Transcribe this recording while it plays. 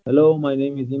Hello, my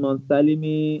name is Iman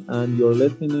Salimi, and you're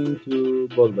listening to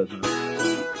Golbazan.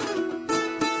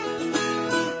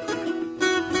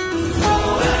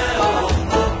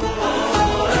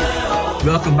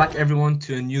 Welcome back, everyone,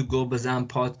 to a new Go Bazan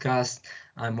podcast.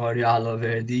 I'm Mario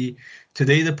Alaverdi.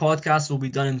 Today, the podcast will be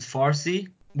done in Farsi.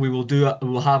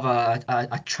 We'll have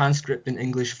a transcript in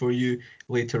English for you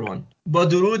later on. با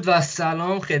درود و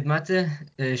سلام خدمت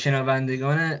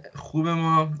شنوندگان خوب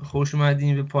ما. خوش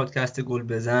اومدین به پادکست گل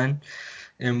بزن.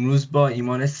 امروز با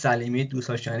ایمان سلیمی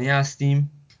دوست‌آشنایی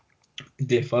هستیم.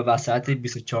 دفاع وسط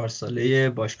 24 ساله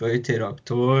باشگاه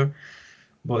تراکتور،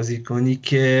 بازیکنی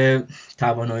که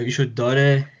تواناییشو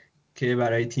داره که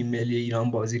برای تیم ملی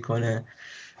ایران بازی کنه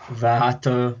و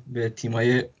حتی به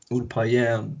تیم‌های اروپایی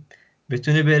هم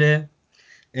بتونه بره.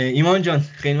 ایمان جان،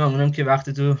 خیلی ممنونم که وقت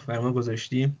تو برای ما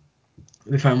گذاشتی.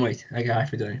 بفرمایید اگه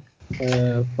حرفی دارین.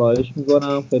 خواهش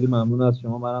میکنم، خیلی ممنون از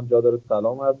شما. منم جا داره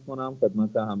سلام عرض کنم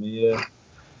خدمت همه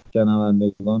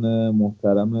شنوندگان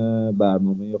محترم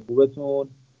برنامه خوبتون.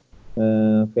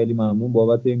 خیلی ممنون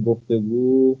بابت این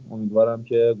گفتگو. امیدوارم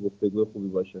که گفتگو خوبی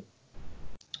باشه.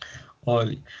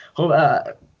 عالی. خب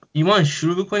ایمان،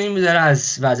 شروع بکنیم بذاره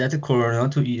از وضعیت کرونا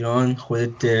تو ایران.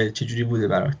 خودت چجوری بوده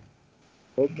برات؟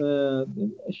 خب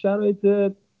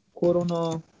شرایط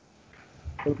کرونا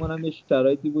فکر کنم یه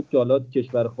شرایطی بود که حالا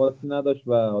کشور خاصی نداشت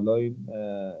و حالا این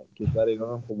کشور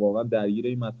ایران هم خب واقعا درگیر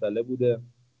این مسئله بوده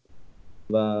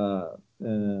و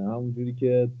همونجوری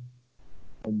که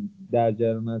در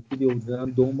جریان هستید حدوداً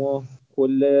 2 ماه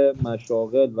کل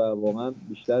مشاغل و واقعا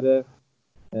بیشتر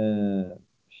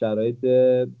شرایط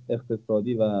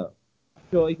اقتصادی و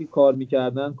جایی که کار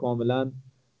میکردن کاملا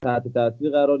تحت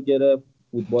تاثیر قرار گرفت.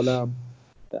 فوتبال هم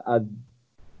از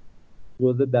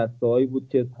جزء دسته‌هایی بود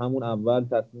که همون اول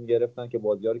تصمیم گرفتن که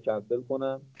بازی‌ها رو کنسل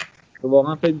کنن و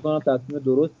واقعا فکر می‌کنم تصمیم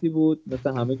درستی بود مثل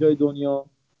همه جای دنیا.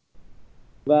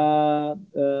 و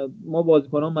ما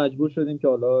بازیکنان مجبور شدیم که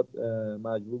حالا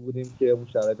مجبور بودیم که اون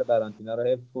شرایط قرنطینه رو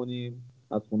حفظ کنیم،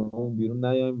 از خونه‌مون بیرون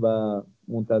نیایم و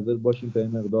منتظر باشیم تا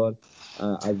این مقدار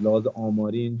از لحاظ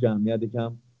آماری این جمعیت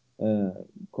کم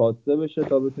کاسته بشه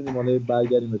تا بتونیم حالا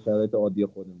برگردیم به شرایط عادی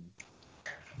خودمون.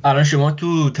 الان شما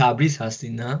تو تبریز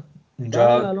هستین نه؟ بله،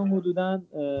 اونجا الان حدوداً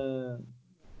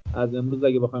از امروز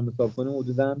اگه بخوایم حساب کنیم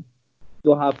حدوداً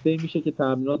 2 هفته میشه که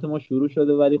تمرینات ما شروع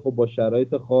شده، ولی خب با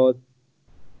شرایط خاص،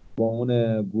 با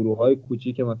اون گروه‌های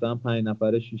کوچیک مثلا 5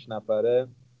 نفره 6 نفره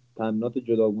تمرینات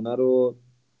جداگونه رو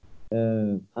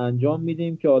انجام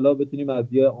میدیم که حالا بتونیم از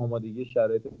یه آمادگی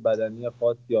شرایط بدنی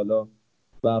خاصی حالا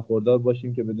برخوردار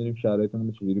باشیم که بدونیم شرایطمون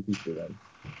رو چجوری پیش ببریم.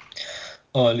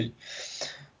 عالی.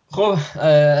 خب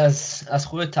از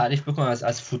خودت تعریف بکن،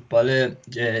 از فوتبال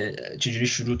چجوری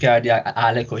شروع کردی،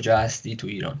 اهل کجا هستی تو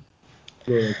ایران؟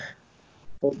 درست.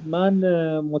 خب من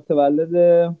متولد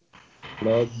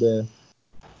به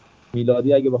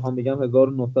میلادی اگه بخوام بگم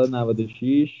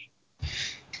 1996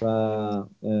 و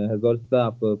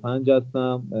 1375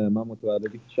 هستم. من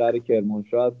متولد شهر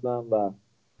کرمانشاه هستم و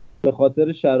به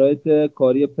خاطر شرایط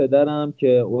کاری پدرم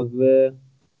که عضو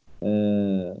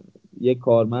یک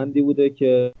کارمندی بوده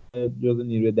که جزء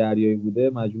نیروی دریایی بوده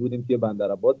مجبور بودیم توی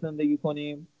بندرعباس زندگی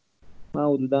کنیم.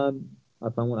 من حدوداً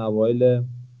از همون اوایل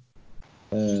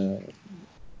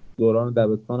دوران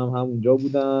دبستانم همونجا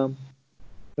بودم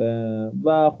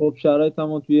و خب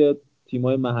شرایطمو توی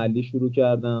تیمای محلی شروع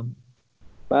کردم.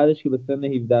 بعدش که به سن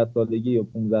 17 سالگی یا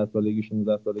 15 سالگی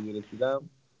 16 سالگی رسیدم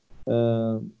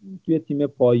توی تیم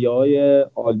پایه‌های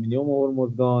آلومینیوم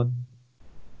هرمزگان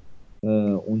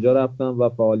اونجا رفتم و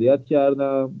فعالیت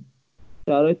کردم.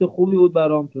 شرایط خوبی بود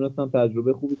برام، تونستم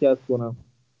تجربه خوبی کسب کنم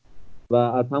و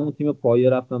از همون تیم پایه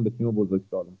رفتم به تیم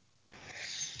بزرگسالان.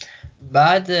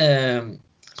 بعد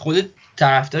خودت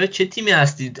طرفدار چه تیمی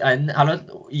هستید؟ حالا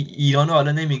ایران رو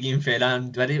حالا نمیگیم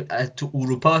فعلا، ولی تو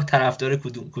اروپا طرفدار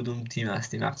کدوم تیم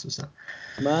هستی مخصوصا؟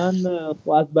 من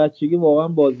از بچگی واقعا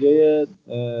بازیای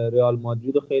رئال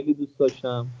مادرید رو خیلی دوست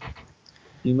داشتم.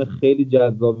 تیم خیلی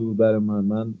جذابی بود برای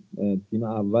من تیم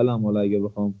اولم حالا اگه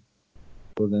بخوام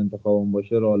مورد انتخابم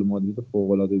باشه رئال مادرید رو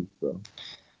فوق‌العاده دوست دارم.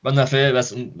 من دفعه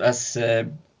بس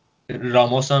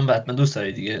راموس هم حتما دوست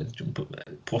داری دیگه، چون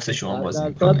پست شما بازی درصد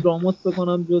میکنه. راموس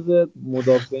بکنم جز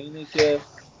مدافعینه که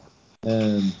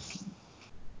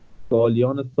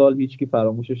سالیان سال هیچکی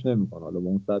فراموشش نمیکنه، حالا با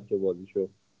اون سطح بازیشو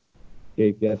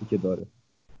کیفیتی که داره.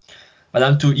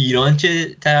 بعدم تو ایران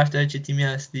چه طرفدار چه تیمی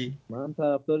هستی؟ من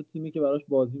طرفدار تیمی که براش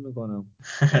بازی میکنم.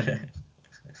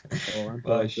 واقعا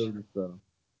تراکتور باش، دوست دارم.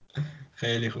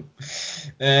 خیلی خوب.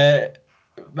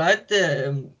 بعد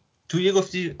تو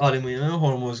گفتی آلومینیوم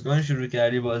هرمزگان شروع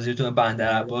کردی بازی تو،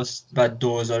 بندر بله. عباس و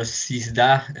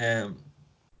 2013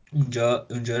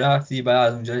 اونجا رفتی، بعد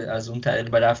از اونجا از اون طریق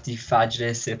بعد رفتی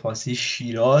فجر سپاسی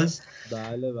شیراز.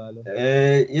 بله بله.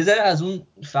 یه ذره از اون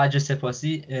فجر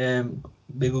سپاسی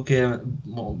بگو که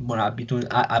مربیتون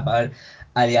اول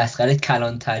علی اصغر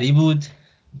کلانتری بود،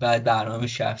 بعد برنامه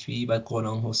شفیعی، بعد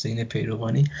غلام حسین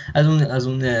پیروانی. از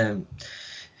اون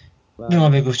به ما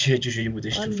بله. بگو چه جوری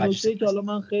بودش تو من فجر نکته که سپاسی. حالا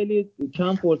من خیلی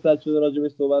کم فرصت شده راجع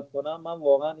بهش صحبت کنم، من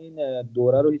واقعا این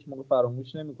دوره رو هیچ موقع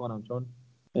فراموش نمی‌کنم، چون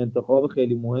انتخاب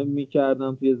خیلی مهمی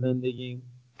کردم توی زندگیم.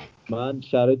 من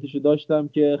شرایطش رو داشتم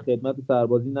که خدمت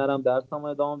سربازی نرم، درسم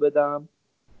ادامه بدم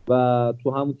و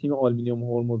تو همون تیم آلومینیوم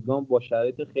هرمزگان با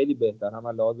شرایط خیلی بهتر، هم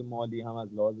از لحاظ مالی هم از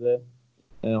لحاظ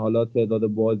حالا تعداد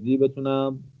بازی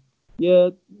بتونم.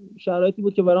 یه شرایطی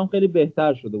بود که برام خیلی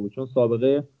بهتر شده بود، چون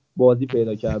سابقه بازی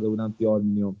پیدا کرده بودم توی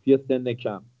آلومینیوم توی سن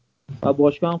کم، و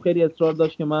باشگاه هم خیلی اصرار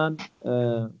داشت که من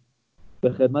به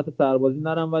خدمت سربازی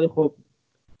نرم. ولی خب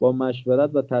با مشورت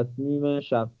و تصمیم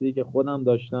شخصی که خودم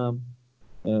داشتم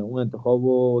اون انتخاب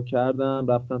رو کردم،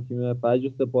 رفتم تیم فجر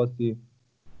سپاسی.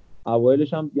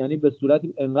 اوایلش هم یعنی به صورت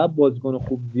انقدر بازیکن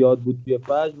خوب زیاد بود توی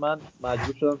فجر، من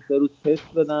مجبور شدم 3 روز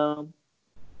تست بدم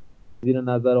زیر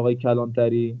نظر آقای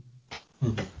کلانتری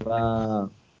و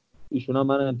ایشون هم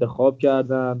من انتخاب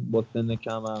کردن با سن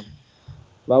کمم،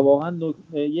 و واقعا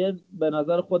به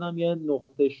نظر خودم یه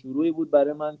نقطه شروعی بود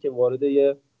برای من که وارد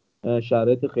یه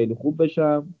شرایط خیلی خوب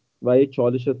بشم و یه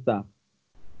چالش سخت.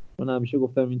 من همیشه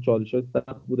گفتم این چالش های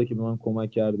سخت بوده که به من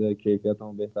کمک کرده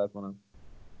کیفیتمو بهتر کنم.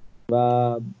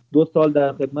 و 2 سال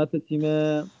در خدمت تیم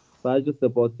فجر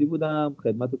سپاسی بودم،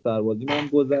 خدمت سربازی من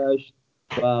گذشت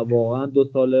و واقعا 2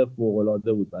 سال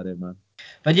فوق‌العاده بود برای من.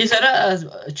 و یه ذره از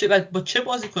با چه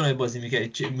بازیکنایی بازی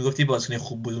می‌کردی؟ میگفتی بازیکن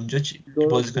خوب بود اونجا، درسته،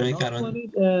 بازیکنایی نام کردن؟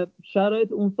 کنید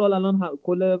شرایط اون سال الان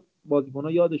کل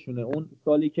بازیکن‌ها یادشونه. اون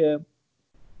سالی که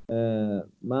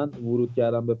من ورود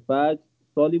کردم به فجر،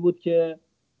 سالی بود که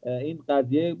این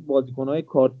قضیه بازیکن‌های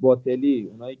کارت باطلی،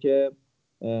 اونایی که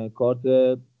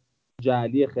کارت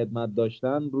جعلی خدمت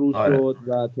داشتن رو آره. شد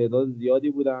و تعداد زیادی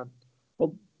بودن.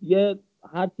 خب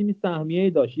هر تیمی سهمیه‌ای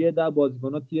داشت، یه عده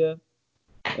بازیکن‌ها توی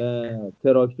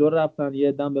تراکتور رفتن، یه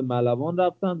عده به ملوان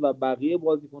رفتن و بقیه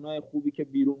بازیکن‌های خوبی که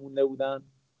بیرون مونده بودن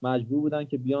مجبور بودن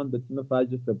که بیان به تیم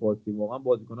فجر سپاسی. واقعا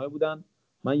بازیکن‌هایی بودن،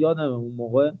 من یادمه اون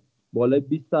موقع بالای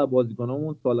 20 تا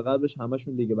بازیکنامون سال قبلش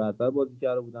همشون لیگ برتر بازی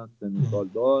کرده بودن، سن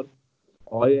سالدار.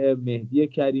 آقای مهدی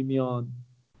کریمیان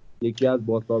یکی از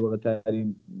باسابقه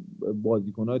ترین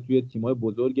بازیکن‌های توی تیم‌های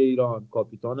بزرگ ایران،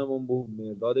 کاپیتانمون بود.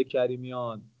 مرداد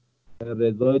کریمیان،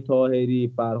 رضا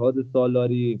طاهری، فرهاد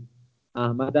سالاری،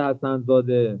 احمد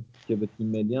حسن‌زاده که به تیم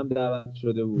ملی هم دعوت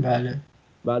شده بود. بله.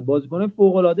 و بازیکن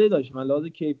فوق‌العاده داشتیم، من لحاظ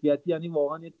کیفیتی یعنی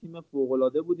واقعا یه تیم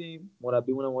فوق‌العاده بودیم.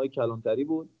 مربیمون هم آقای کلانتری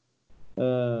بود.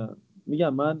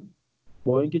 میگم من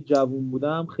با اینکه جوون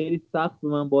بودم خیلی سخت به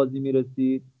من بازی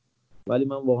میرسید، ولی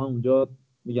من واقعا اونجا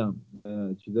میگم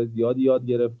چیزای زیادی یاد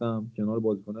گرفتم، کنار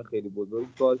بازیکن‌های خیلی بزرگ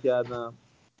کار کردم.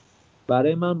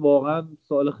 برای من واقعا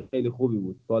سال خیلی خوبی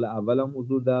بود. سال اولم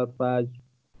حضور در فجر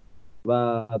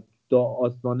و تا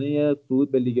آستانه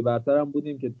صعود به لیگ برتر هم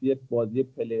بودیم که توی بازی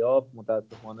پلی آف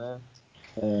متاسفانه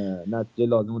نتیجه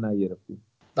لازم رو نگرفتیم.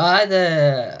 بعد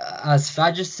از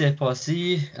فجر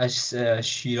سپاسی از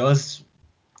شیراز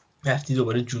رفتی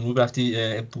دوباره جنوب، رفتی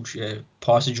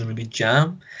پارس جنوبی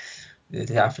جمع،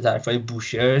 طرفای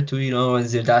بوشهر تو ایران،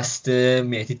 زیر دست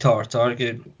مهدی تارتار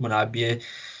که مربی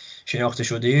شناخته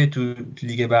شده تو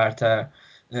لیگ برتر.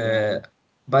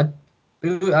 بعد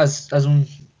از اون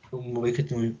موقعی که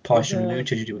تو پارس جنوبی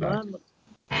چجوری بود؟ من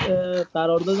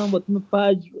قراردادم با تیم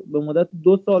فجر به مدت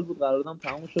 2 سال بود، قراردادم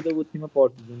تموم شده بود. تیم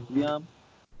پارس جنوبی هم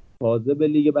تازه به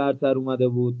لیگ برتر اومده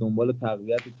بود، دنبال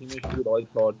تقویت تیمش بود. آقای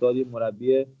تارتار یه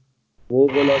مربی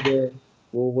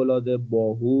فوق‌العاده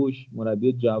باهوش،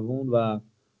 مربی جوون و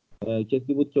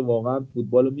کسی بود که واقعا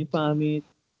فوتبال رو میفهمید.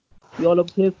 یه حالا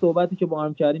طی صحبتی که با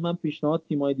هم کردیم، من پیشنهاد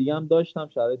تیمای دیگه هم داشتم،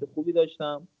 شرایط خوبی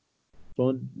داشتم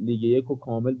چون لیگ 1 رو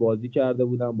کامل بازی کرده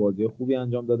بودم، بازی خوبی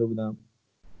انجام داده بودم.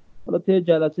 حالا طی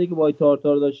جلسه‌ای که با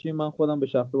تارتار داشتیم من خودم به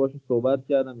شخصه باشون صحبت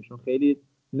کردم، ایشون خیلی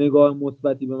نگاه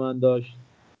مثبتی به من داشت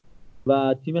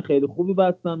و تیم خیلی خوبی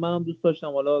بستن. منم دوست داشتم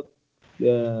حالا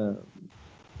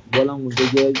بالام اونجا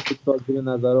یک سال زیر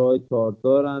نظر آقای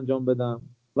تارتار انجام بدم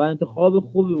و انتخاب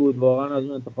خوبی بود. واقعا از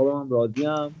اون انتخابم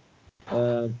راضیم،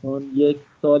 چون یک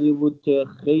سالی بود که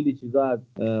خیلی چیزا از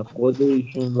خود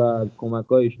ایشون و از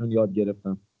کمک‌های ایشون یاد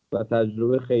گرفتم و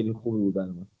تجربه خیلی خوبی بود برای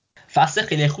من. فصل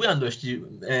خیلی خوبی هم داشتی،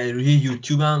 روی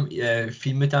یوتیوب هم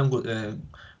فیلمت هم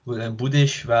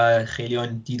بودش و خیلی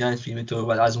دیدن فیلم تو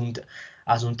و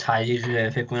از اون طریق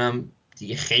فکر کنم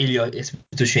دیگه خیلی اسم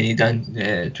تو شنیدن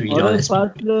تو ایران. آره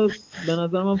فصل به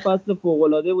نظر من فصل فوق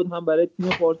العاده بود، هم برای تیم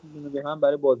فارسی جنوبی هم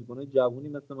برای بازیکن‌های جوونی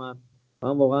مثل من.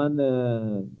 من واقعا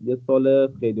یه سال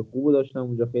خیلی خوب داشتم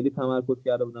اونجا، خیلی تمرکز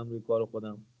کرده بودم روی کار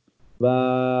خودم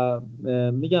و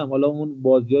میگم حالا اون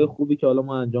بازی‌های خوبی که حالا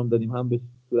ما انجام دادیم هم به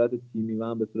صورت تیمی و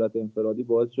هم به صورت انفرادی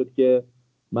باعث شد که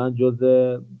من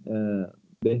جزء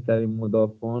بهترین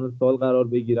مدافعان سال قرار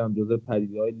بگیرم، جزء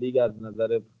پدیده‌های لیگ از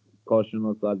نظر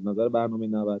کارشناس و از نظر برنامه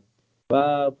 90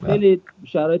 و خیلی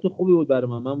شرایط خوبی بود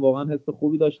برای من واقعا حس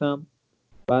خوبی داشتم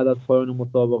بعد از پایان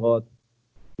مسابقات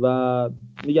و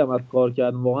میگم از کار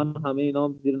کردن واقعا همه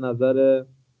اینا زیر نظر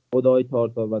خدای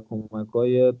تارتار و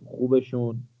کمک‌های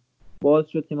خوبشون باعث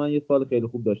شد که من یه سال خیلی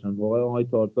خوب داشتم. واقعا آقای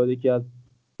تارتار یکی از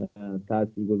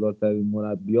تاثیرگذارترین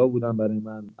مربی‌ها بودن برای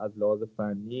من از لحاظ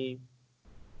فنی،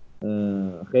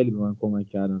 خیلی به من کمک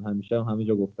کردن، همیشه همه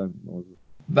جا گفتم این موضوع.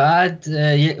 بعد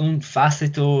اون فصل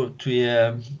تو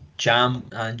توی جم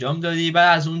انجام دادی،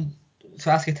 بعد از اون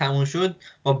فصل که تموم شد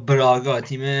با براگا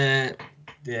تیم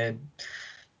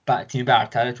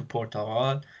برتر تو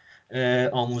پرتغال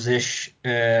آموزش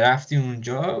رفتی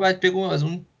اونجا. بعد بگو از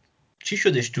اون چی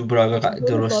شدش تو براگا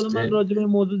درسته؟ من راجع به این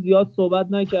موضوع زیاد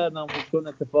صحبت نکردم چون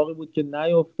اتفاقی بود که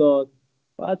نیفتاد.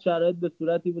 بعد شرایط به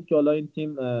صورتی بود که حالا این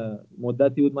تیم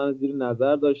مدتی بود من زیر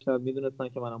نظر داشتم، میدونستن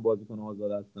که منم بازیکن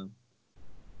آزاد هستم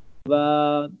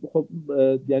و خب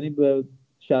یعنی به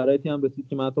شرایطی هم رسید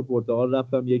که من تا پرتغال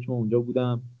رفتم، یک ماه اونجا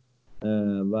بودم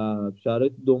و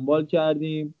شرایط دنبال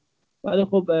کردیم. ولی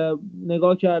خب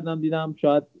نگاه کردم دیدم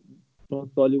شاید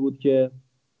چون سالی بود که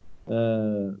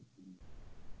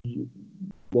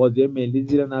بازی ملی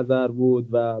زیر نظر بود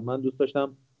و من دوست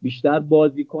داشتم بیشتر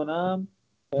بازی کنم،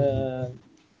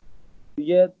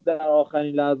 دیگه در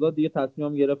آخرین لحظات دیگه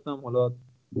تصمیمم گرفتم حالا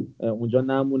اونجا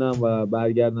نمونم و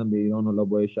برگردم به ایران، حالا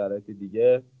با شرایط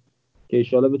دیگه که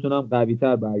ایشالا بتونم قوی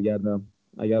تر برگردم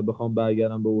اگر بخوام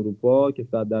برگردم به اروپا که 100%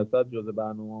 جزء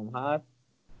برنامه‌ام هست.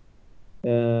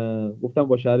 گفتم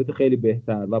با شرایط خیلی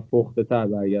بهتر و پخته تر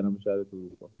برگردم به شرایط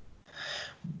اروپا.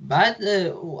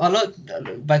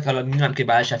 بعد حالا میدونم که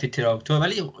بعدش رفتی تراکتور،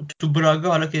 ولی تو براگا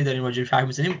حالا که داریم راجع به فرق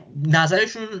می‌زنیم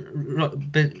نظرشون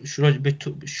به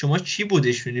شما چی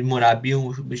بودش؟ مربی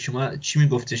به شما چی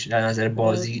میگفتش در نظر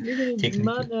بازی تکنیکی؟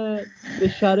 من به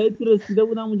شرایطی رسیده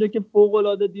بودم اونجا که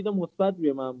فوق‌العاده دید مثبت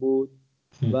روی من بود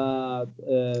و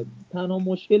تنها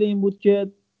مشکل این بود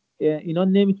که اینا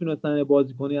نمیتونستن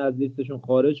بازیکنی از لیستشون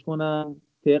خارج کنن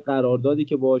طی قراردادی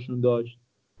که باهاشون داشت،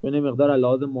 چون مقدار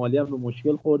لحاظ مالی هم به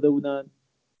مشکل خورده بودن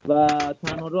و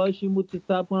تنها راهش این بود که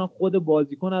صبر کنن خود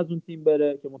بازیکن از اون تیم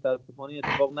بره که متاسفانه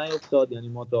اتفاق نیفتاد. یعنی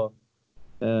ما تا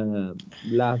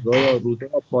لحظه‌های روزهای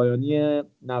پایانی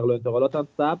نقل و انتقالات هم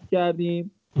ثبت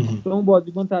کردیم چون اون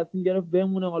بازیکن تصمیم گرفت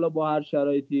بمونه حالا با هر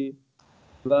شرایطی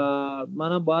و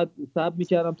منم باید صبر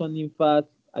میکردم تا نیم فصل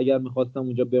اگر میخواستم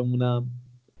اونجا بمونم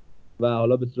و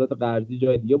حالا به صورت قرضی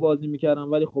جای دیگه بازی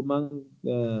میکردم. ولی خب من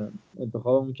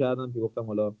انتخابم کردم که گفتم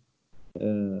حالا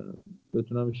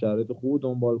بتونم شرایط خوب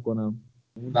دنبال کنم.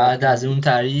 بعد از اون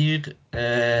طریق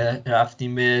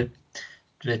رفتیم به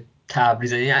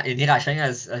تبریز، یعنی قشنگ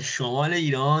از شمال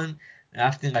ایران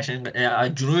رفتیم، قشنگ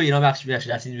جنوب ایران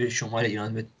رفتیم به شمال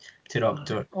ایران به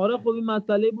تراکتور. آره خب این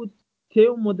مسئله بود که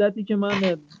اون مدتی که من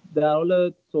در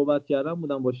حال صحبت کردم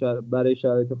بودم با برای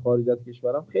شرایط خارج از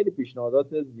کشورم خیلی پیشنهادات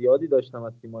زیادی داشتم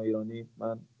از تیم‌های ایرانی.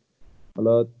 من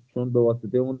حالا چون به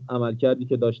واسطه اون عملکردی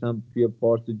که داشتم توی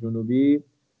پارس جنوبی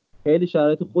خیلی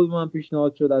شرایط خوبی من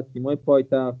پیشنهاد شد از تیم‌های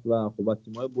پایتخت و خب از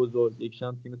تیم‌های بزرگ،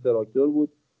 یکیشم تیم تراکتور بود.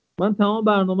 من تمام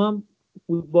برنامه‌ام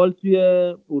فوتبال توی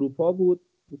اروپا بود،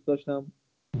 دوست داشتم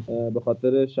به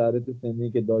خاطر شرایط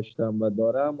سنی که داشتم و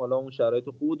دارم حالا اون شرایط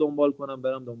خوب دنبال کنم،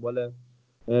 برم دنبال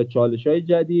چالش‌های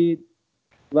جدید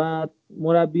و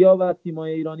مربی‌ها و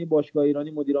تیم‌های ایرانی، باشگاه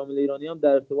ایرانی، مدیر عامل ایرانی هم در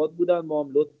ارتباط بودن، با هم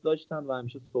لطف داشتن و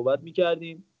همیشه صحبت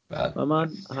می‌کردیم و من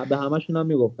به همشون هم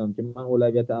میگفتم که من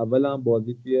اولویت اولم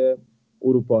بازی توی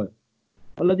اروپا.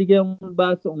 حالا دیگه اون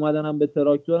بحث اومدنم به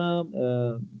تراکتورم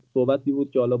صحبتی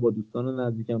بود که حالا با دوستان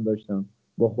نزدیکم داشتم،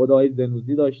 با خود آقای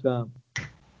زنوزی داشتم.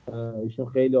 ایشون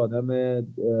خیلی آدم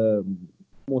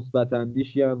مثبت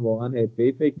اندیشی ان، واقعا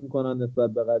حرفه‌ای فکر میکنن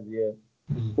نسبت به قضیه.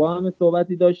 با هم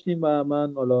صحبتی داشتیم و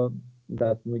من حالا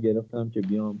تصمیم گرفتم که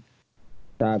بیام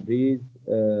تبریز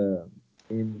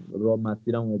این رو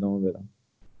مسیرم رو ادامه بدم.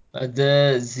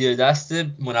 بعد زیر دست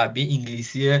مربی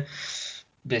انگلیسی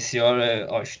بسیار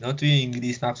آشنا توی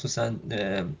انگلیس، مخصوصا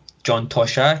جان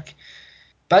تاشک.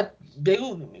 بعد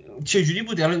بگو چجوری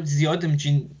بود؟ الان زیاد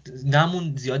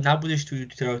زیاد نبودش توی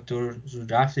تراکتور،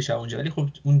 رفتش اونجا، ولی خب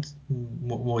اون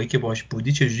موقعی که باش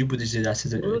بودی چجوری بودش زیر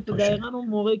دست تاشک؟ دقیقاً اون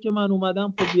موقعی که من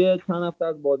اومدم خب یه چند هفته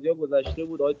از بازی‌ها گذشته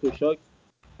بود. آقای تاشک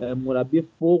مربی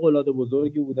فوق العاده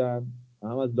بزرگی بودن،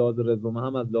 هم از لحاظ رزومه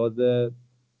هم از لحاظ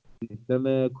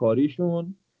سیستم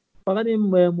کاریشون. فقط این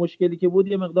مشکلی که بود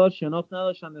یه مقدار شناخت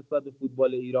نداشتن نسبت به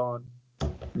فوتبال ایران،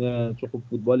 چون خب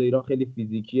فوتبال ایران خیلی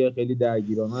فیزیکیه، خیلی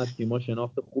درگیرانه است، تیم‌ها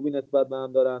شناخت خوبی نسبت به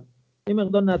هم دارن. این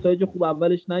مقدار نتایج خوب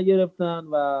اولش نگرفتن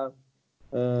و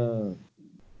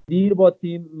دیر با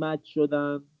تیم مچ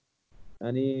شدن.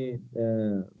 یعنی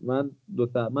من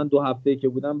 2 هفته که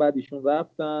بودم بعد ایشون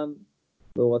رفتن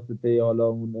به واسطه حالا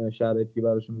اون شرایطی که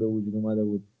براشون به وجود اومده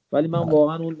بود، ولی من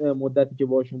واقعا اون مدتی که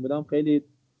باشون بودم خیلی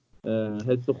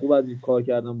حس خوب از این کار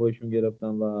کردم با ایشون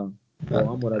گرفتم و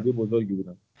واقعا مربی بزرگی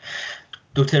بودن.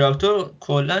 دو تراکتور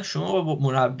کلا شما با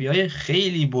مربیای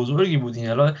خیلی بزرگی بودین.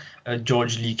 حالا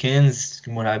جورج لیکنز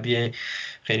که مربی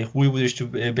خیلی خوبی بودش تو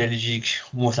بلژیک،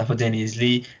 مصطفی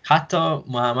دنیزلی، حتی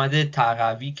محمد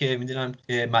تقوی که میدونم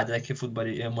مدرک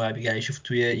فوتبال مربیگریش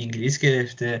توی انگلیس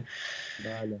گرفته.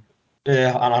 بله.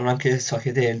 الان که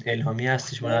ساکت الهامی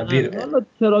هستش مربی.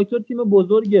 تراکتور تیم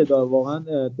بزرگیه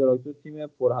واقعا تراکتور تیم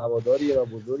پرهواداریه و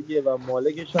بزرگیه و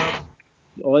مالکش هم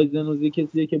آقای زنوزی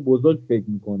کسیه که بزرگ فکر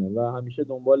میکنه و همیشه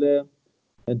دنبال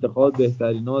انتخاب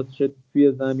بهتریناست، چه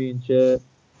توی زمین چه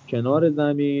کنار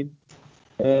زمین.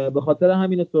 به خاطر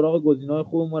همین سراغ گزینه‌های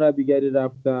خوب مربیگری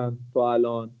رفتن تا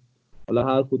الان. حالا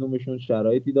هر کدومشون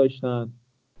شرایطی داشتن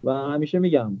و همیشه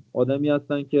میگم آدمی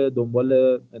هستن که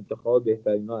دنبال انتخاب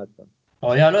بهترینا هستن.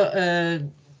 حالا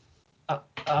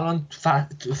الان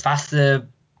فصل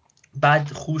بعد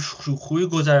خوبی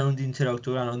گذروندین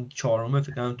تراکتور، الان 4م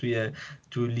فکر کنم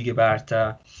تو لیگ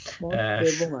برتر. ما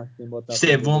سوم هستیم با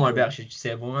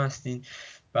سوم هستین.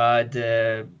 بعد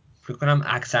فکر کنم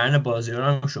اکثرا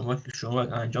بازی‌ها رو شما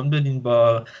انجام دادین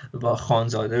با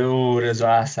خانزاده و رضا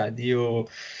اسدی و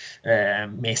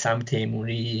میثم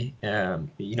تیموری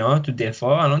اینا تو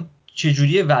دفاع. الان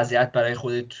چجوریه وضعیت برای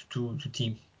خودت تو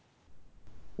تیم؟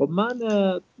 خب من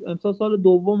امسال سال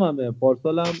دوممه،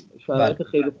 پارسالم شرایط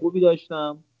خیلی خوبی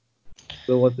داشتم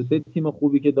به واسطه تیم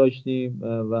خوبی که داشتیم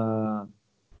و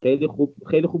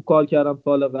خیلی خوب کار کردم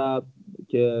سال قبل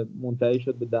که منتهی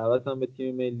شد به دعوتم به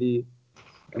تیم ملی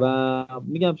و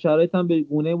میگم شرایطم به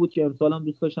گونه بود که امسالم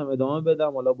دوست داشتم ادامه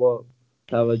بدم. حالا با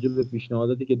توجه به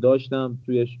پیشنهاداتی که داشتم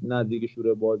توی نزدیک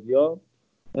شروع بازی‌ها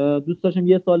دوست داشتم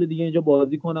یه سال دیگه اینجا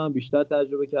بازی کنم، بیشتر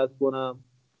تجربه کسب کنم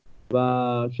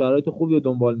و شرایط خوبی رو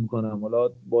دنبال میکنم. حالا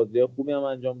بازی‌های خوبی هم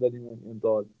انجام دادیم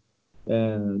امسال،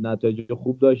 نتایج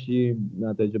خوب داشتیم،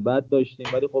 نتایج بد داشتیم،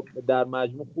 ولی خب در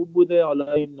مجموع خوب بوده.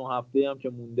 حالا این 9 هفته هم که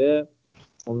مونده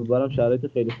امیدوارم شرایط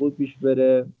خیلی خوب پیش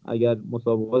بره اگر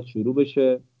مسابقات شروع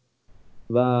بشه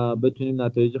و بتونیم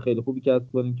نتایج خیلی خوبی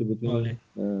کسب کنیم که بتونیم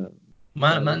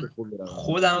من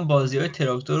خودم بازی‌های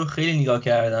تراکتور رو خیلی نگاه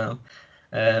کردم،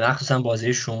 مخصوصا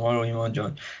بازی شما رو ایمان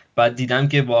جان. بعد دیدم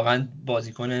که واقعا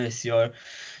بازیکن بسیار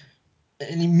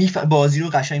بازی رو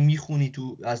قشنگ میخونی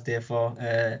تو از دفاع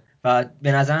و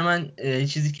به نظر من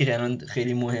چیزی که الان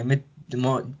خیلی مهمه،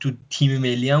 ما تو تیم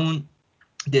ملی همون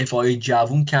دفاعی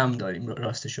جوون کم داریم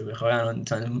راستشو بخوای. الان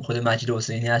خود مجید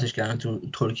حسینی هستش که الان تو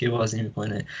ترکیه بازی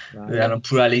میکنه، الان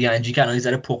پور علی گنجی که الان یه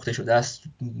ذره پخته شده است،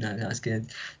 از که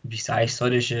 28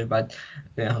 سالشه، بعد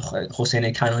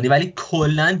حسین کنانی، ولی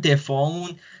کلا دفاعمون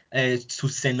تو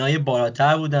سنای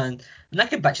بالاتر بودن. نه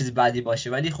که چیزی بدی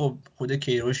باشه، ولی خب خود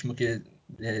کیروش که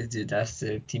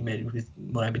دست تیم ملی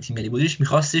مربی تیم ملی بودش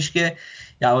میخواستش که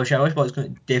یواش یواش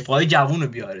بازیکن دفاعی جوون رو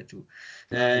بیاره تو.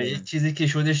 یه چیزی که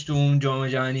شدش تو اون جام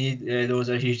جهانی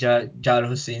 2018 جلال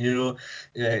حسینی رو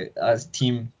از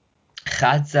تیم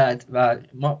خط زد و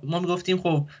ما میگفتیم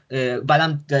خب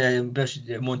بعدم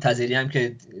منتظری هم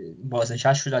که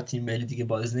بازنشست شد از تیم ملی دیگه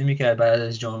بازی نمی‌کرد بعد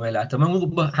از جام ملت.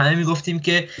 ما همه میگفتیم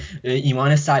که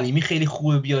ایمان سلیمی خیلی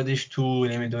خوبه بیادش تو،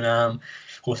 نمیدونم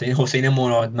حسین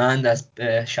مرادمند از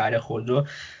شهر خودرو.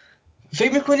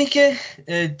 فکر میکنی که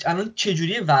الان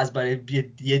چجوری وضع برای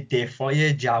یه دفاع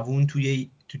جوون تو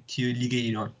لیگ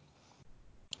ایران؟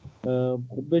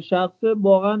 خب به شخصه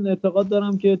واقعا اعتقاد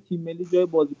دارم که تیم ملی جای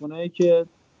بازیکنایی که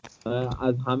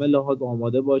از همه لحاظ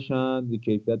آماده باشن،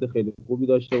 کیفیت خیلی خوبی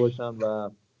داشته باشن و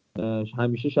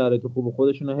همیشه شرایط خوب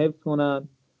خودشون رو حفظ کنن.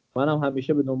 منم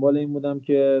همیشه به دنبال این بودم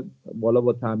که بالا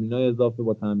با تمرینای اضافه،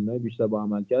 با تمرینای بیشتر، با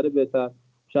عملکرد بهتر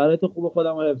شرایط خوب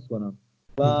خودم رو حفظ کنم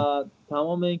و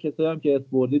تمام این کسایی هم که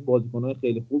اسپوردید بازیکنای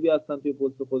خیلی خوبی هستن توی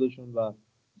پست خودشون و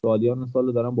سالیان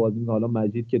سال دارن بازی می‌کنن. حالا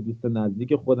مجید که دوست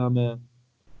نزدیک خودمه،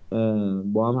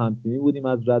 با هم همتیمی بودیم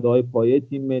از رده‌های پایه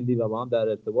تیم ملی و با هم در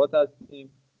ارتباط هستیم.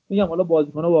 میگم حالا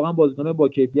بازیکن‌ها واقعا بازیکن‌های با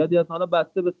کیفیتی هستن، حالا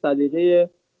بسته به سلیقه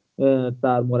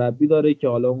سرمربی داره که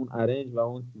حالا اون ارنج و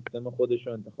اون سیستم خودش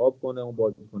رو انتخاب کنه، اون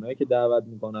بازیکنایی که دعوت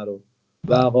میکنه رو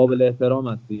و قابل احترام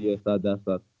است دیگه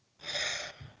 100%.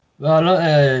 و حالا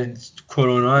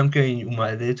کرونا هم که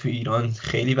اومده تو ایران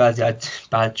خیلی وضعیت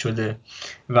بد شده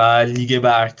و لیگ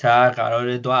برتر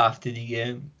قراره 2 هفته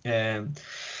دیگه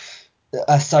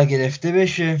از سر گرفته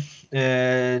بشه.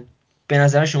 به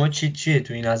نظر شما چیه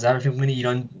تو این نظر؟ فکر می‌کنی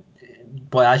ایران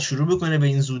باید شروع بکنه به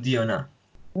این زودی یا نه؟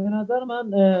 به نظر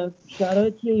من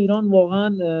شرایط ایران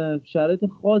واقعا شرایط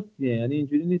خاصیه، یعنی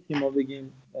اینجوری نیست که ما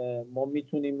بگیم ما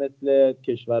میتونیم مثل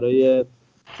کشورهای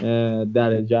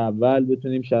درجه اول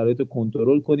بتونیم شرایط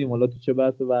کنترل کنیم، حالا تو چه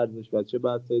بحث ورزش و چه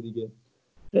بحث دیگه.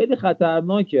 خیلی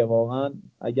خطرناکه واقعا،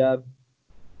 اگر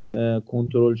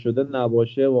کنترل شده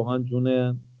نباشه واقعا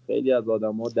جون خیلی از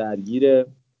آدم‌ها درگیره.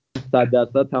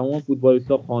 100% تمام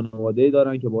فوتبالیست‌ها خانواده‌ای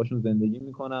دارن که باشون زندگی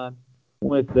میکنن،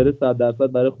 اون استرس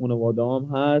 100% برای خانواده هم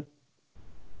هست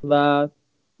و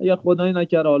اگر خدایی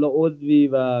نکرده حالا عضوی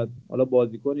و حالا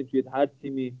بازیکنی توی هر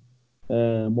تیمی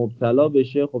مبتلا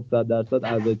بشه، خب 100%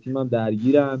 اعضای تیم هم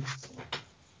درگیرن.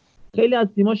 خیلی از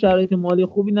تیم‌ها شرایط مالی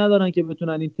خوبی ندارن که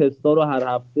بتونن این تستا رو هر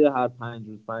هفته، هر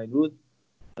 5 روز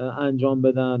انجام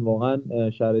بدن. واقعا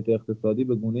شرایط اقتصادی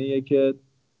به گونه‌ایه که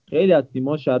خیلی از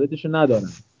تیم‌ها شرایطشو ندارن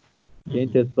که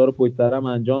این تستا رو پشت سر هم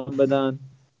انجام بدن.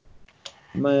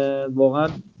 واقعا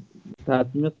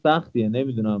تصمیم سختیه،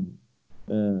 نمیدونم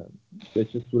به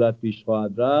چه صورت پیش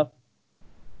خواهد رفت،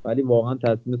 ولی واقعا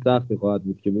تصمیم سختی خواهد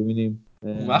بود که ببینیم.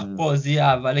 اون وقت بازی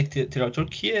اول تراکتور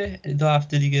کیه 2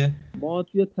 هفته دیگه؟ ما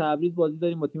توی تبریز بازی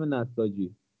داریم با تیم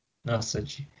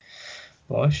نساجی.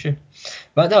 باشه.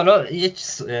 بعد حالا یه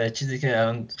چیزی که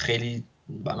الان خیلی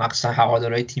مخصوصا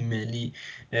هوادارهای تیم ملی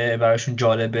براشون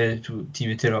جالبه تو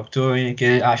تیم تراکتور اینه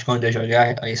که اشکان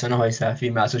دژاگه، احسان هایصفی،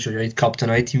 مسعود شجاعی،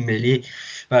 کاپیتان‌های تیم ملی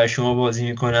برای شما بازی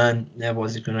میکنن،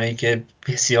 بازیکنایی که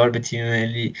بسیار به تیم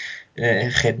ملی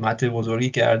خدمت بزرگی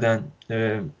کردن.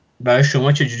 برای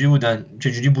شما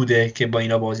چجوری بوده که با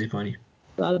اینا بازی کنی؟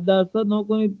 100%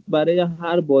 نکنید برای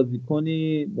هر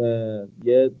بازیکنی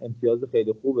یه امتیاز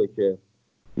خیلی خوبه که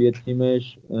توی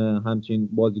تیمش همچین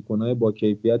بازیکنای با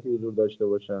کیفیتی حضور داشته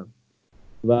باشن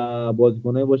و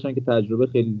بازیکنایی باشن که تجربه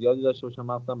خیلی زیادی داشته باشن،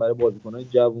 مثلا برای بازیکنای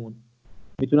جوون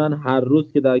میتونن هر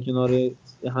روز که در کنار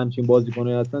همچین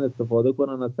بازیکنایی هستن استفاده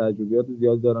کنن، از تجربیات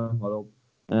زیادی دارن. حالا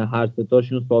هر سه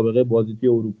تاشون سابقه بازی توی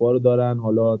اروپا رو دارن.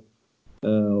 حالا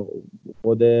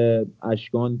خود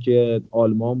اشکان که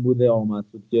آلمان بوده،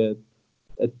 مسعود که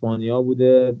اسپانیا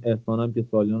بوده، احسان هم که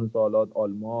سالیان سالات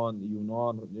آلمان،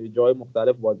 یونان، جای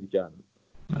مختلف بازی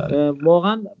کردن.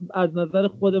 واقعا از نظر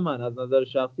خود من، از نظر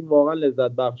شخصی واقعا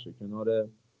لذت بخشه کنار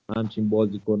همچین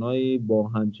بازیکنایی با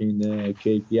همچین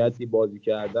کیفیتی بازی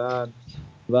کردن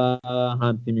و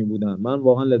همتیمی بودن. من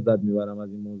واقعا لذت میبرم از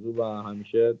این موضوع و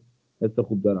همیشه حس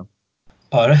خوب دارم.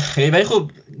 آره خیلی، ولی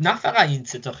خب نه فقط این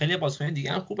سه تا، خیلی بازیکن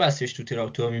دیگه هم خوب هستش تو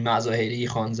تراکتور، مظاهری،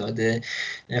 خانزاده،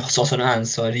 ساسان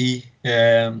انصاری،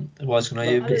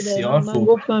 بازیکنای بسیار من خوب.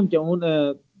 گفتم که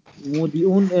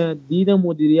اون دید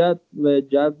مدیریت و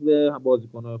جذب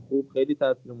بازیکن‌های خوب خیلی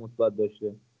تاثیر مثبت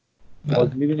داشته. باز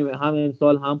می‌بینیم هم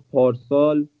امسال هم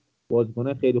پارسال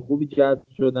بازیکن‌های خیلی خوبی جذب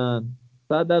شدن.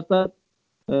 100%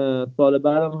 سال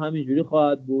بعد هم همینجوری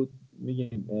خواهد بود.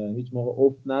 میگیم هیچ موقع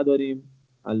افت نداریم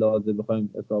علاوه بخوایم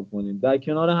حساب کنیم. در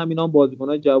کنار همینا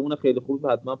بازیکن‌های جوان خیلی خوب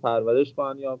حتما پرورش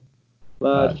خواهند یافت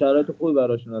و شرایط خوبی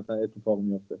براشون اتفاق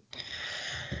میفته.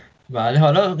 بله،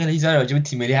 حالا یه ذره راجع به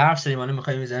تیم ملی حرف زدیم، حالا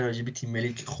می‌خوایم یه ذره راجع به تیم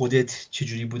ملی خودت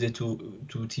چجوری بوده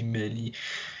تو تیم ملی.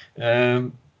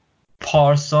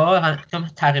 پارسال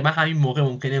تقریبا همین موقع،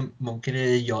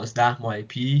 ممکنه 11 ماه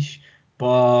پیش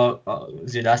با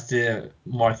زیر دست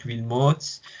مارک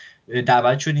ویلموتس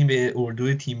دعوت شدیم به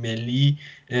اردوی تیم ملی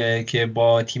که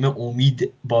با تیم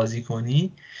امید بازی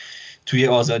کنی توی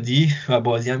آزادی و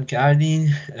بازی هم کردین.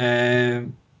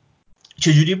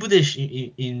 چجوری بودش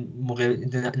این موقع؟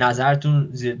 نظرتون،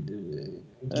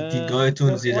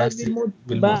 دیدگاهتون زیر دست بعد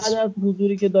ویلموتس؟ از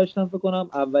حضوری که داشتم، فکر کنم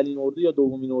اولین اردو یا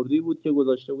دومین اردویی بود که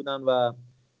گذاشته بودن و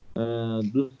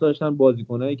دوست داشتن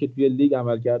بازیکنایی که توی لیگ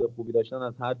عملکرد خوبی داشتن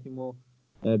از هر تیمو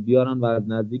بیارن و از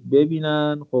نزدیک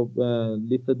ببینن. خب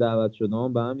لیست دعوت شده‌ها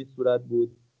به همین صورت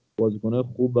بود، بازیکنای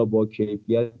خوب و با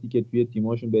کیفیتی که توی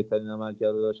تیم‌هاشون بهترین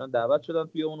عملکرد داشتن دعوت شدن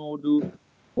توی اون اردو.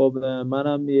 خب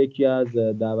منم یکی از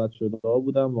دعوت شده‌ها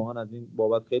بودم. واقعا از این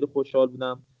بابت خیلی خوشحال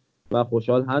بودم و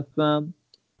خوشحال هستم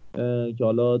که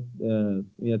حالا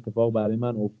این اتفاق برای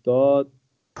من افتاد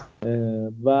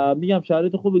و میگم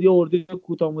شرایط خوب بود. یه اردوی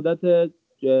کوتاه مدت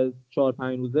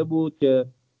 4-5 روزه بود که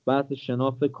بحث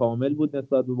شناخت کامل بود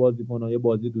نسبت به بازیکن‌ها، یه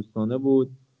بازی دوستانه بود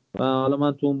و حالا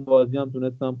من تو اون بازی هم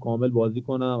تونستم کامل بازی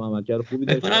کنم، عملکرد خوبی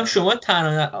داشتم. فکر کنم شما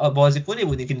تنها بازیکنی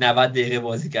بودی که 90 دقیقه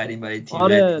بازی کردیم برای تیم.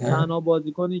 آره، تنها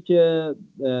بازیکنی که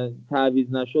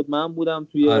تعویض نشد من بودم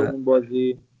توی اون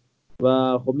بازی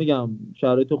و خب میگم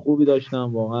شرایط خوبی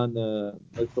داشتم، واقعا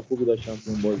حس خوبی داشتم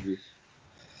تو اون بازی.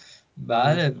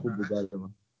 بله. خوب بود برای من.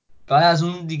 بعد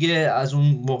از اون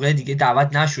موقع دیگه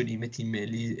دعوت نشدیم به تیم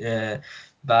ملی.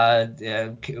 بعد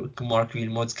مارک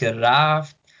ویلموتس که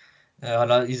رفت،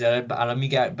 حالا یه ذره الان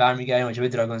برمیگردیم راجع به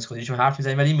دراگون اسکوچی چون حرف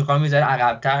میزنیم، ولی میخوام یه ذره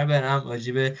عقب‌تر برم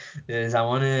راجع به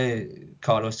زمان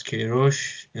کارلوس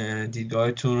کیروش.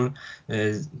 دیدگاهتون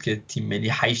که تیم ملی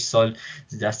 8 سال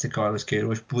دست کارلوس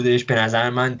کیروش بودش، به نظر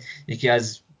من یکی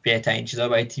از بهترین چیزا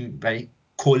برای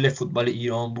کل فوتبال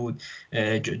ایران بود.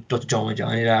 دو تا جام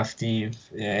جهانی رفتیم،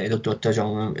 دو تا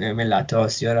جام ملت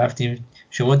آسیا رفتیم.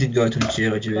 شما دیدگاهتون چیه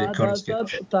راجع به کارلوس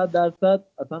کیروش؟ 100%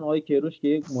 اصلا آقای کیروش که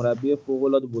یک مربی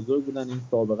فوق‌العاده بزرگ بودن، این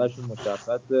سابقهشون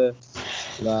مشخصه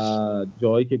و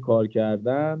جایی که کار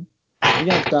کردن،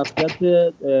 میگم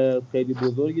شخصیت خیلی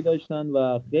بزرگی داشتن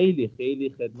و خیلی خیلی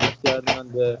خدمت کردن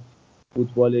به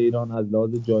فوتبال ایران. از لحاظ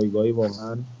جایگاهی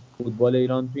واقعا فوتبال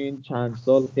ایران تو این چند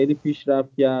سال خیلی پیشرفت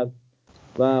کرد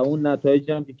و اون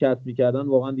نتایجی هم که کسب می‌کردن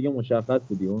واقعا دیگه مشخص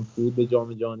بود. اون صعود به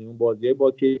جام جهانی، اون بازی‌های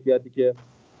با کیفیتی که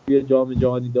توی جام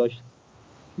جهانی داشت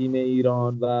تیم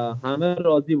ایران و همه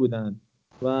راضی بودن.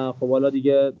 و خب حالا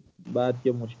دیگه بعد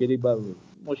که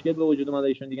مشکل به وجود اومد،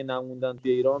 ایشون دیگه نموندن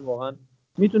توی ایران. واقعا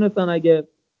میتونستن اگه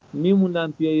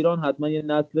میموندن توی ایران حتما یه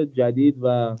نسل جدید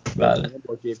و بله.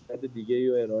 با کیفیت دیگه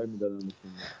رو ارائه میدادن.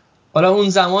 حالا اون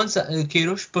زمان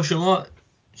کیروش با شما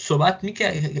صحبت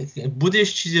میکرد؟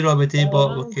 بودش چیزی رابطه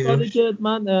با اون سالی کیروش؟ که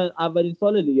من اولین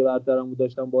سال لیگ برترم بود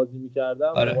داشتم بازی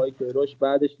میکردم، آره. آقای کیروش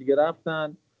بعدش دیگه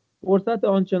رفتن، فرصت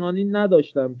آنچنانی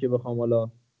نداشتم که بخوام حالا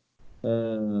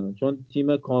چون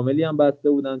تیم کاملی هم بسته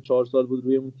بودن، 4 سال بود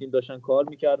روی اون تیم داشتن کار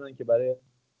میکردن که برای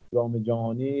جام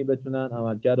جهانی بتونن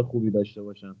عملکرد خوبی داشته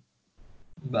باشن.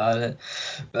 بله.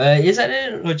 یه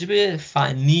ذره راجب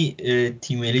فنی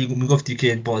تیم ملی میگفتی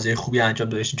که بازی خوبی انجام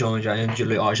داشت جام جهانی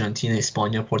جلوی آرژانتین،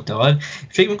 اسپانیا، پرتغال.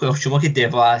 فکر میکنم شما که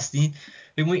دفاع هستین،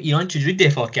 فکر میکنم ایران چجوری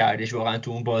دفاع کردش واقعا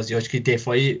تو اون بازیاش که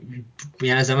دفاعی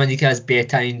یعنی زمان یکی از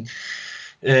بهترین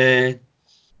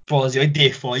بازی‌های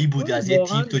دفاعی بود از یه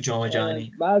تیم تو جام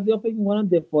جهانی؟ بعضیا فکر میکنن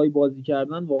دفاعی بازی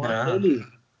کردن واقعا خیلی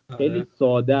خیلی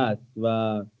ساده است و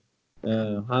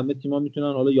همه تیم‌ها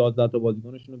میتونن حالا 11 تا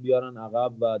بازیکنشون رو بیارن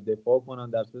عقب و دفاع کنن،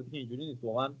 در صورتی که اینجوری نیست.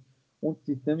 واقعا اون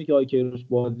سیستمی که آیکیروش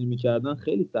بازی میکردن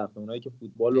خیلی سخته. اونایی که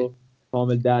فوتبال رو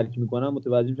کامل درک میکنن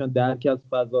متوجه میشن درک از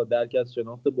فضا، درک از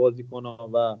شناخت بازیکن‌ها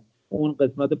و اون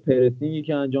قسمت پرسینگی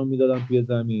که انجام میدادن توی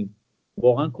زمین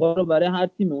واقعا کار رو برای هر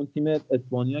تیم. اون تیم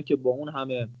اسپانیا که با اون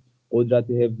همه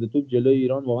قدرت حفظ توپ جلوی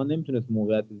ایران واقعا نمیتونست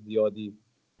موقعیت زیادی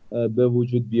به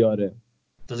وجود بیاره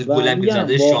و میگم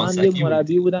واقعا یه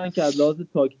مربی بودن که از لحاظ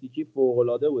تاکتیکی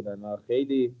فوق‌العاده بودن و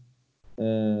خیلی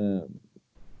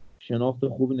شناخت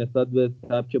خوبی نسبت به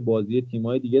سبک بازی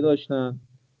تیم‌های دیگه داشتن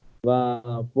و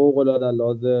فوق‌العاده از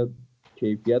لحاظ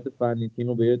کیفیت فنی تیم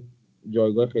رو به یه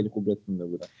جایگاه خیلی خوب رسونده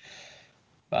بودن.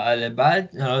 بله. بعد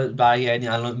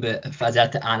برگردیم الان به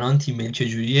وضعیت الان تیم ملی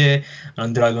چجوریه.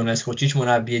 الان دراگون اسکوچیچ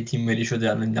مربی تیم ملی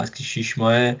شده الان نزدیک 6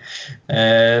 ماه.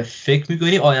 فکر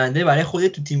می‌کنی آینده برای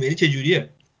خودت تو تیم ملی چجوریه؟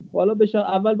 حالا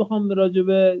اول بخوام راجع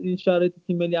به این شرایط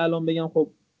تیم ملی الان بگم، خب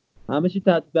همه چی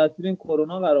تحت تاثیر این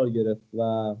کرونا قرار گرفت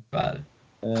و بله.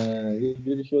 یه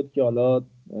جوری شد که حالا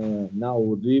نه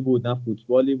اردویی بود نه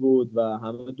فوتبالی بود و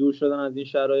همه دور شدن از این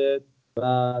شرایط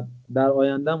و در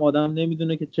آینده هم آدم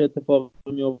نمیدونه که چه اتفاقی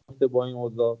میفته با این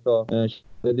اوضاع تا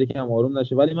شده که هم آروم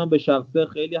نشه. ولی من به شخصه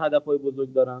خیلی هدفهای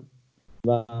بزرگ دارم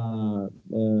و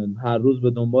هر روز به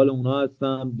دنبال اونا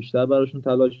هستم، بیشتر براشون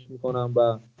تلاش میکنم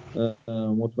و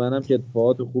مطمئنم که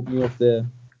اتفاقات خوب میفته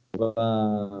و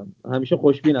همیشه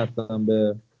خوشبین هستم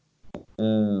به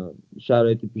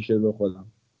شرایط پیش رو خودم.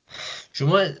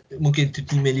 شما ممکن تو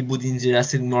تیم ملی بودین زیر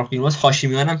دست مارک ویلموتس،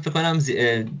 هاشیمیان هم فکر کنم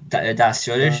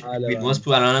دستیارش ویلموتس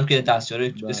بود، الان هم که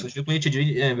دستیار اسکوچیچ بود.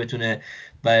 چجوری بتونه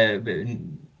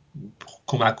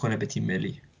کمک کنه به تیم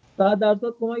ملی؟ 100%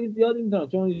 کمک زیادی میتونن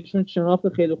چون ایشون شناخت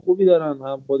خیلی خوبی دارن،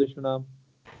 هم خودشون هم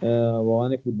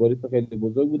واقعا فوتبالیست خیلی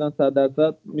بزرگ بودن.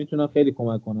 100% میتونن خیلی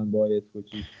کمک کنن با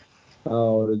اسکوچیچ.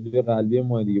 آرزوی قلبی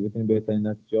ما دیگه بتونیم بهترین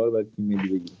نتیجه رو برای تیم ملی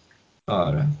بگیریم.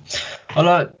 آره.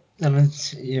 حالا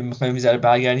میخوایم میذاره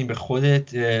برگردیم به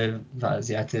خودت،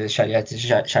 وضعیت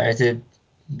شرایط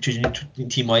چجوری تو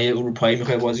تیم‌های اروپایی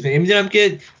میخوای بازی کنی؟ میدونم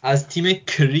که از تیم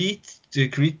کریت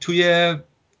توی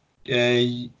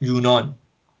یونان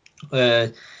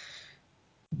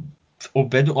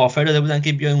بدون آفر داده بودن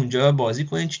که بیاین اونجا بازی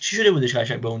کنین. چی شده بودش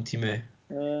قشنگ به اون تیم؟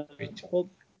 خب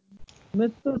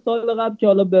مثل سال قبل که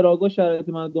حالا براگا شرایط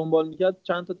من دنبال میکرد،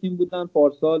 چند تا تیم بودن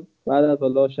پارسال بعد از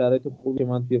حالا شرایط خوبی که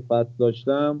من توی فصل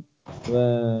داشتم و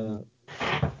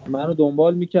منو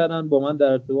دنبال میکردن، با من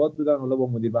در ارتباط بودن، حالا با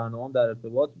مدیر برنامه‌ام در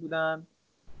ارتباط بودن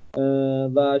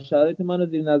و شرایط منو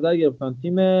زیر نظر گرفتن.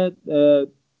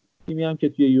 تیمی هم که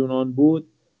توی یونان بود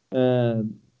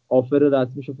آفر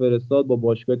رسمیشو فرستاد، با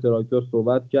باشگاه تراکتور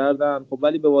صحبت کردن. خب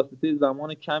ولی به واسطه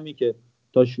زمان کمی که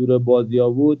تا شروع بازی‌ها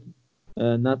بود،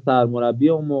 نه سرمربی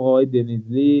اون موقع های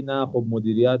دنیزلی نه خب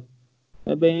مدیریت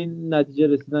به این نتیجه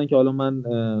رسیدن که حالا من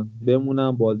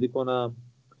بمونم بازی کنم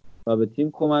و به تیم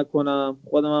کمک کنم.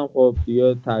 خودم هم خب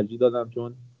دیگه ترجیح دادم،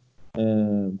 چون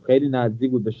خیلی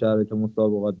نزدیک بود به شرایط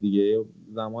مسابقات دیگه،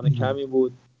 زمان کمی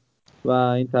بود و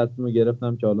این تصمیم رو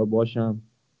گرفتم که حالا باشم.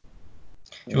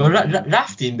 شما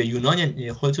رفتین به یونان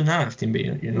یا خودتون نرفتین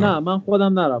به یونان؟ نه من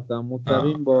خودم نرفتم،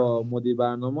 مستقیم با مدیر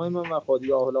برنامه‌ی من و خود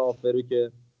یا حالا آفری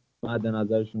که مد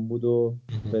نظرشون بود و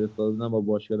فرستادن با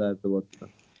باشگاه در ارتباط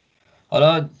بودم.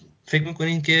 حالا فکر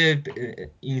میکنین که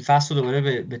این فصل رو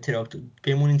دوباره به تراکتور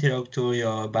بمونین تراکتور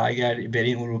یا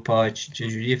برین اروپا؟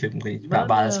 چجوریه فکر میکنید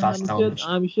بعد از فصل تمام بشه؟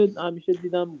 همیشه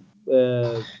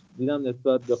دیدم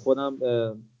نسبت به خودم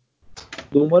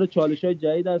دنبال چالش‌های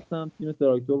جدید هستم. تیم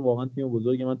تراکتور واقعا تیم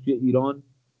بزرگی. من توی ایران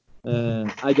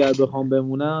اگر بخوام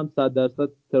بمونم 100%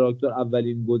 تراکتور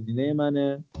اولین گزینه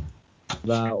منه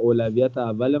و اولویت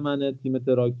اول منه تیم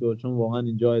تراکتور، چون واقعا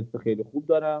اینجا حس خیلی خوب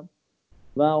دارم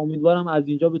و امیدوارم از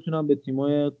اینجا بتونم به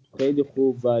تیم‌های خیلی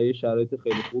خوب و یه شرایط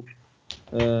خیلی خوب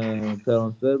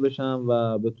ترانسفر بشم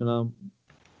و بتونم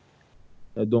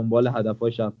دنبال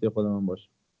هدف‌های شخصی خودم باشم.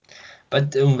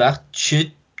 بعد اون وقت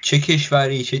چه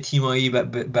کشوری، چه تیمایی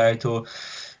برای تو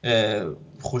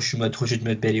خوشت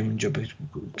میاد بری اونجا، به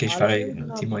کشورهای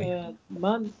تیمایی؟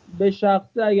 من به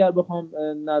شخصه اگر بخوام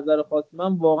نظر خاص،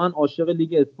 من واقعا عاشق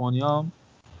لیگ اسپانیام.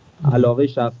 علاقه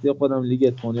شخصی خودم لیگ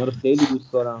اسپانیا رو خیلی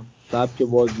دوست دارم. سبک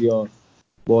بازی‌ها،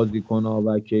 بازیکن‌ها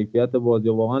و کیفیت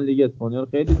بازی‌ها، واقعا لیگ اسپانیا رو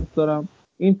خیلی دوست دارم.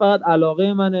 این فقط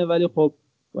علاقه منه، ولی خب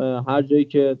هر جایی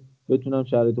که بتونم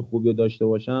شرایط خوبی داشته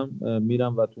باشم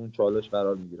میرم و تو اون چالش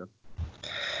قرار میگیرم.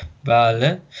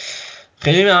 بله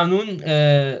خیلی ممنون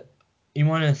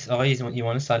آقای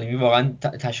ایمان سلیمی، واقعا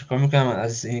تشکر میکنم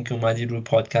از اینکه اومدی رو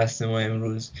پادکست ما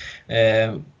امروز.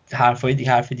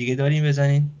 حرف دیگه داریم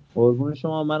بزنین؟ قربون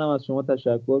شما، منم از شما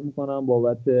تشکر میکنم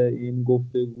بابت این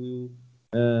گفتگو.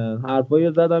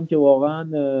 حرفایی زدم که واقعا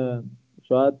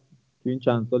شاید تو این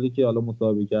چند سالی که حالا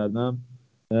مصاحبه کردم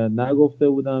نگفته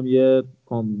بودم.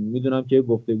 میدونم که یه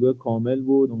گفتگو کامل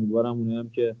بود. امیدوارم اونایی هم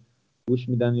که گوش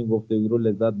میدن این گفتگو رو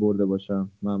لذت برده باشم.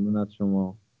 ممنون از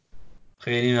شما.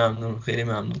 خیلی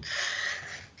ممنون.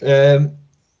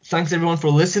 Thanks everyone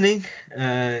for listening.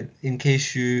 In case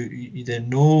you didn't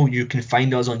know, you can find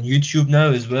us on YouTube now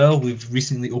as well. We've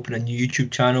recently opened a new YouTube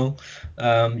channel.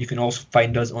 You can also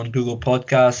find us on Google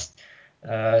Podcast,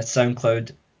 SoundCloud,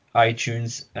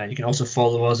 iTunes, and you can also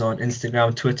follow us on Instagram,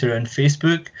 Twitter, and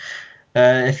Facebook.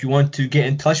 If you want to get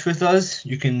in touch with us,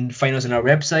 you can find us on our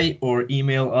website or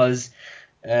email us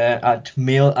at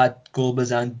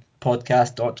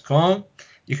mail@golbazanpodcast.com.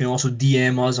 You can also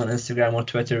DM us on Instagram or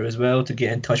Twitter as well to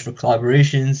get in touch for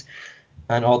collaborations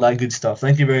and all that good stuff.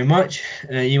 Thank you very much,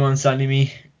 Iman Salimi,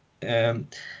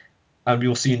 and we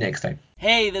will see you next time.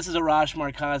 Hey, this is Arash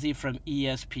Markazi from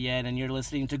ESPN, and you're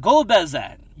listening to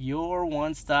Golbazan, your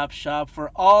one-stop shop for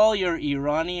all your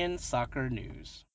Iranian soccer news.